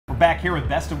back here with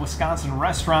Best of Wisconsin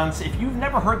Restaurants. If you've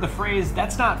never heard the phrase,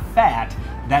 that's not fat,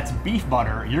 that's beef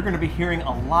butter, you're going to be hearing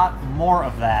a lot more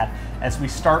of that as we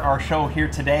start our show here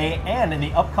today and in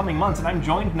the upcoming months. And I'm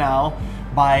joined now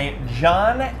by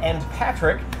John and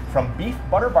Patrick from Beef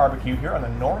Butter Barbecue here on the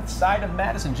north side of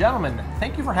Madison. Gentlemen,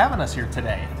 thank you for having us here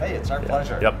today. Hey, it's our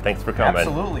pleasure. Yep, thanks for coming.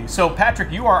 Absolutely. So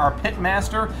Patrick, you are our pit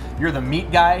master. You're the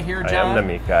meat guy here, John. I am the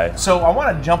meat guy. So I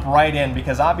want to jump right in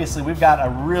because obviously we've got a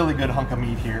really good hunk of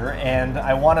meat here, and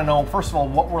I want to know, first of all,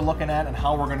 what we're looking at and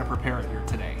how we're going to prepare it here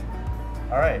today.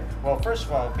 All right. Well, first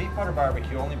of all, Beef Butter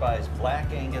Barbecue only buys Black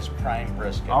Angus prime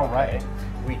brisket. All right.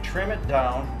 We trim it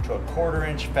down to a 1/4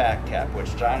 inch fat cap,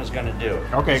 which John is going to do.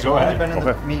 Okay, so go ahead. I've been in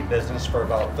the meat business for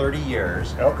about 30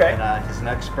 years. Okay. And he's an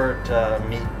expert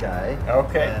meat guy.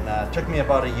 Okay. And it took me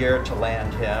about a year to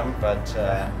land him, but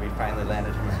we finally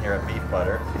landed him here at Beef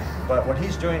Butter. But what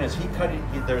he's doing is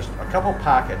there's a couple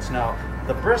pockets. Now,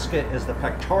 the brisket is the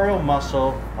pectoral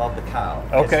muscle of the cow.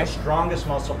 Okay. It's the strongest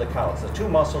muscle of the cow. It's the two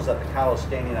muscles that the cow is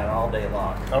standing on all day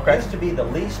long. Okay. It used to be the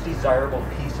least desirable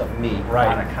piece of meat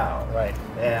on a cow. Right.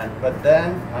 But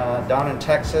then down in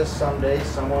Texas, someday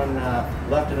someone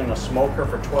left it in a smoker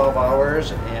for 12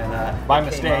 hours and by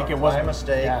mistake, it wasn't. By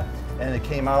mistake, Yeah. and it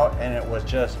came out and it was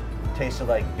just tasted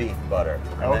like beef butter.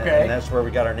 Okay. And that's where we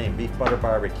got our name, Beef Butter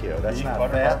Barbecue. That's Beef not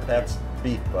Butter fat. Barbecue. That's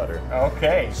beef butter.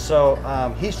 Okay. So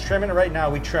he's trimming it right now.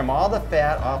 We trim all the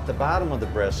fat off the bottom of the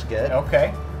brisket.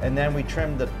 Okay. And then we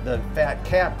trim the fat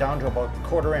cap down to about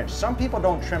 1/4 inch. Some people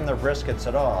don't trim their briskets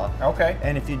at all. Okay.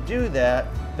 And if you do that,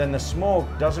 then the smoke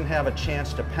doesn't have a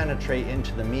chance to penetrate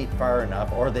into the meat far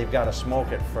enough, or they've got to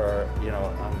smoke it for,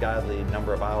 ungodly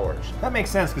number of hours. That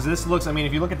makes sense because this looks, I mean,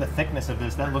 if you look at the thickness of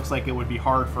this, that looks like it would be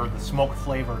hard for the smoke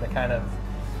flavor to kind of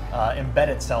embed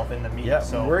itself in the meat. Yeah,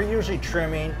 so we're usually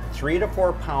trimming 3 to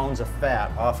 4 pounds of fat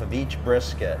off of each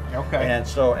brisket. Okay. And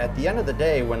so at the end of the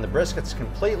day, when the brisket's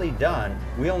completely done,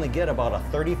 we only get about a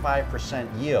 35%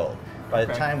 yield. By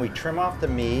the time we trim off the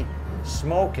meat,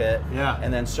 smoke it,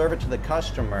 and then serve it to the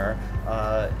customer,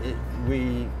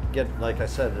 we get, like I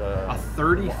said, a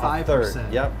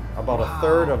 35%. Yep, about a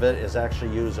third of it is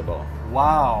actually usable.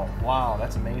 Wow, wow,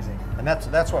 that's amazing. And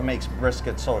that's what makes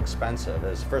brisket so expensive.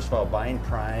 Is first of all buying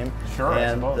prime, sure,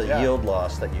 and the yield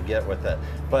loss that you get with it.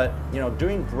 But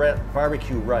doing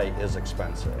barbecue right is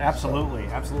expensive. Absolutely,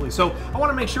 absolutely. So I want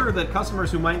to make sure that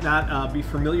customers who might not be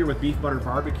familiar with Beef Butter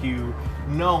Barbecue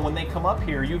know when they come up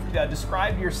here. You've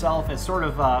described yourself as sort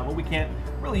of well, we can't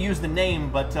really use the name,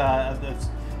 but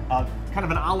kind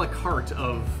of an a la carte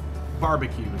of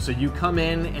barbecue. So you come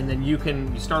in and then you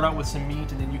start out with some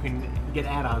meat and then you can get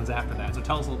add-ons after that. So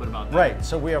tell us a little bit about that. Right,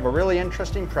 so we have a really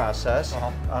interesting process.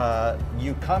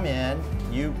 You come in,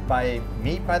 you buy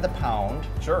meat by the pound,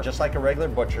 just like a regular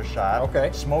butcher shop.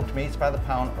 Okay. Smoked meats by the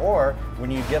pound, or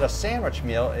when you get a sandwich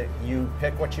meal, you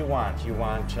pick what you want. You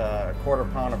want a 1/4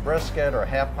 pound of brisket or a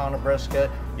 1/2 pound of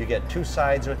brisket. You get 2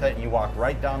 sides with it, and you walk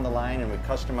right down the line, and we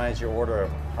customize your order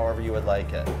however you would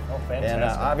like it. Oh, fantastic. And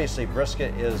obviously,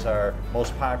 brisket is our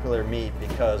most popular meat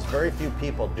because very few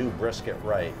people do brisket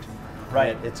right.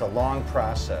 Right. It's a long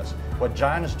process. What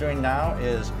John is doing now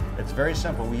is, it's very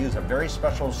simple. We use a very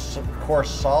special coarse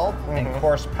salt and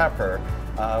coarse pepper.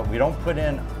 We don't put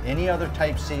in any other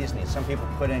type seasoning. Some people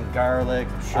put in garlic,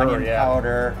 onion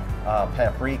powder,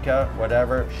 paprika,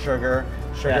 whatever, sugar.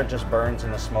 Sugar just burns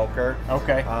in the smoker.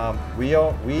 Okay.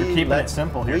 You're keeping it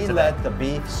simple here We today. let the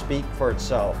beef speak for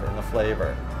itself in the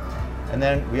flavor. And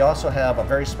then we also have a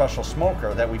very special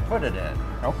smoker that we put it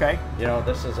in. Okay.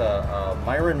 This is a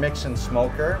Myron Mixon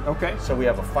smoker. Okay. So we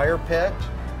have a fire pit.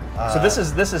 So this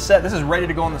is set. This is ready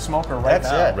to go in the smoker right now.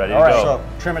 That's it. Ready to go. So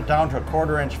trim it down to a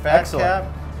 1/4 inch fat cap.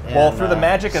 Well, through the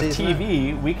magic of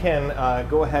TV, we can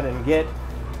go ahead and get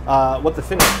what the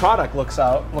finished product looks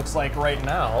like right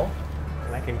now.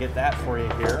 And I can get that for you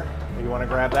here. You want to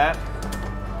grab that?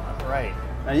 All right.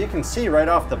 Now you can see right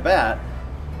off the bat,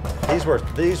 these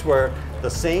were the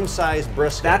same size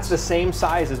brisket. That's the same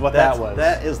size as what that was.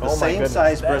 That is the same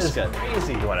size brisket. That is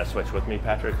crazy. You want to switch with me,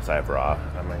 Patrick? Because I have raw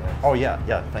on my hands. Oh yeah,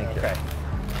 thank you. Okay.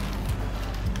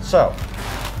 So,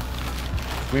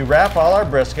 we wrap all our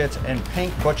briskets in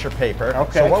pink butcher paper.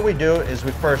 Okay. So what we do is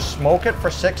we first smoke it for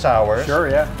 6 hours. Sure,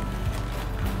 yeah.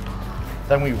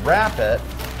 Then we wrap it.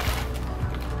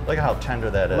 Look at how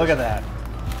tender that is. Look at that.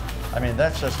 I mean,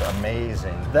 that's just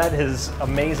amazing. That is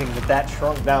amazing that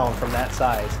shrunk down from that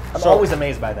size. I'm always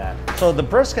amazed by that. So the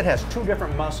brisket has 2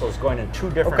 different muscles going in 2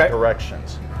 different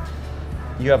directions.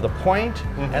 you have the point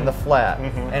and the flat.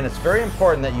 And it's very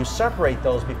important that you separate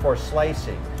those before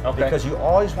slicing. Okay. Because you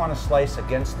always want to slice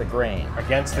against the grain.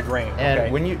 Against the grain. And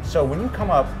okay. when you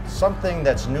come up, something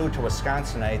that's new to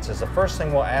Wisconsinites is the first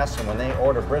thing we'll ask them when they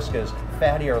order brisket is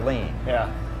fatty or lean.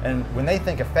 Yeah. And when they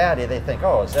think of fatty, they think,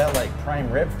 oh, is that like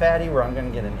prime rib fatty where I'm going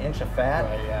to get an inch of fat?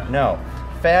 Right, yeah. No.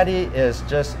 Fatty is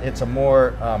just, it's a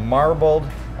more marbled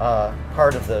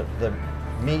part of the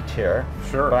meat here.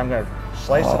 Sure. But I'm going to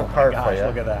slice it apart for you.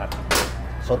 Look at that.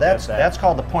 So that's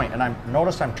called the point. And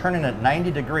notice I'm turning it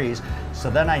 90 degrees,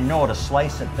 so then I know to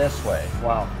slice it this way.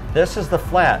 Wow. This is the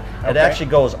flat. It Okay.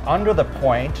 actually goes under the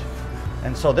point,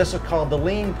 and so this is called the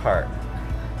lean part.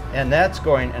 And that's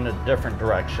going in a different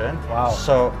direction. Wow.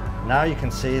 So now you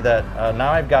can see that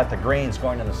now I've got the grains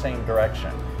going in the same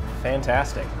direction.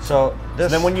 Fantastic. So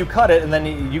this. So then when you cut it and then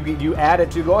you add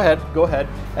it to, go ahead,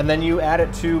 and then you add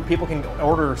it to, people can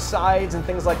order sides and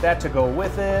things like that to go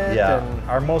with it. Yeah, And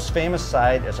our most famous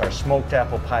side is our smoked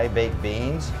apple pie baked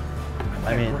beans.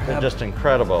 I mean, they're just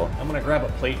incredible. I'm gonna grab a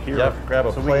plate here. Yep, grab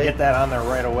a so we plate. can get that on there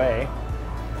right away.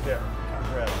 Yeah,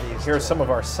 I'll grab these. Here's some of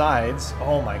our sides.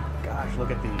 Oh my gosh, look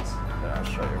at these. I'll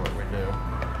show you what we do.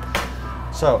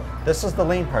 So this is the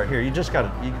lean part here. You just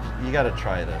gotta you gotta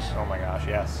try this. Oh my gosh,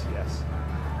 yes.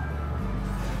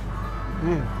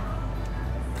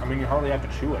 I mean, you hardly have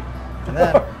to chew it.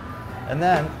 And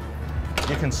then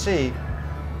you can see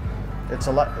it's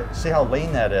a lot. See how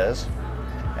lean that is,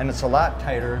 and it's a lot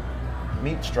tighter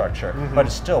meat structure, but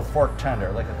it's still fork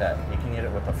tender. Look at that. You can eat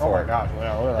it with a Oh fork. my gosh,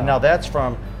 yeah, look at that. And now that's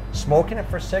from smoking it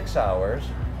for 6 hours.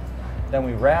 Then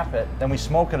we wrap it, then we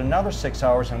smoke it another 6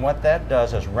 hours, and what that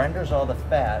does is renders all the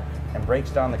fat and breaks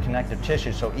down the connective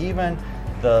tissue. So even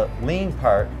the lean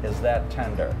part is that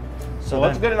tender. So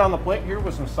let's get it on the plate here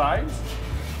with some sides.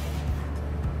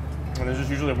 And this is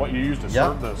usually what you use to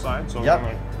serve the sides. So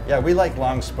Yeah, we like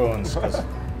long spoons.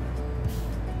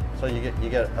 So you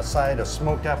get a side of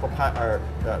smoked apple pie, or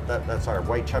that's our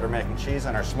white cheddar mac and cheese,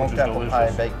 and our smoked apple pie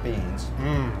and baked beans.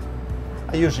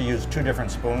 I usually use 2 different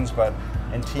spoons, but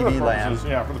in TV land,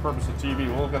 for the purpose of TV,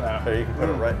 we'll look at that. so you can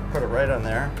put it right on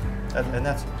there, and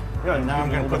that's. Yeah, and now I'm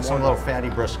going to put some little fatty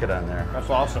brisket on there. That's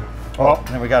awesome. Oh, and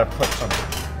then we got to put some.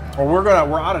 Well, we're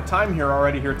out of time here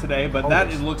already here today, but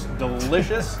it looks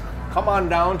delicious. Come on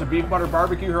down to Beef Butter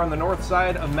Barbecue here on the north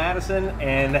side of Madison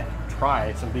and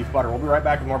try some beef butter. We'll be right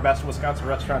back with more Best of Wisconsin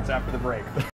restaurants after the break.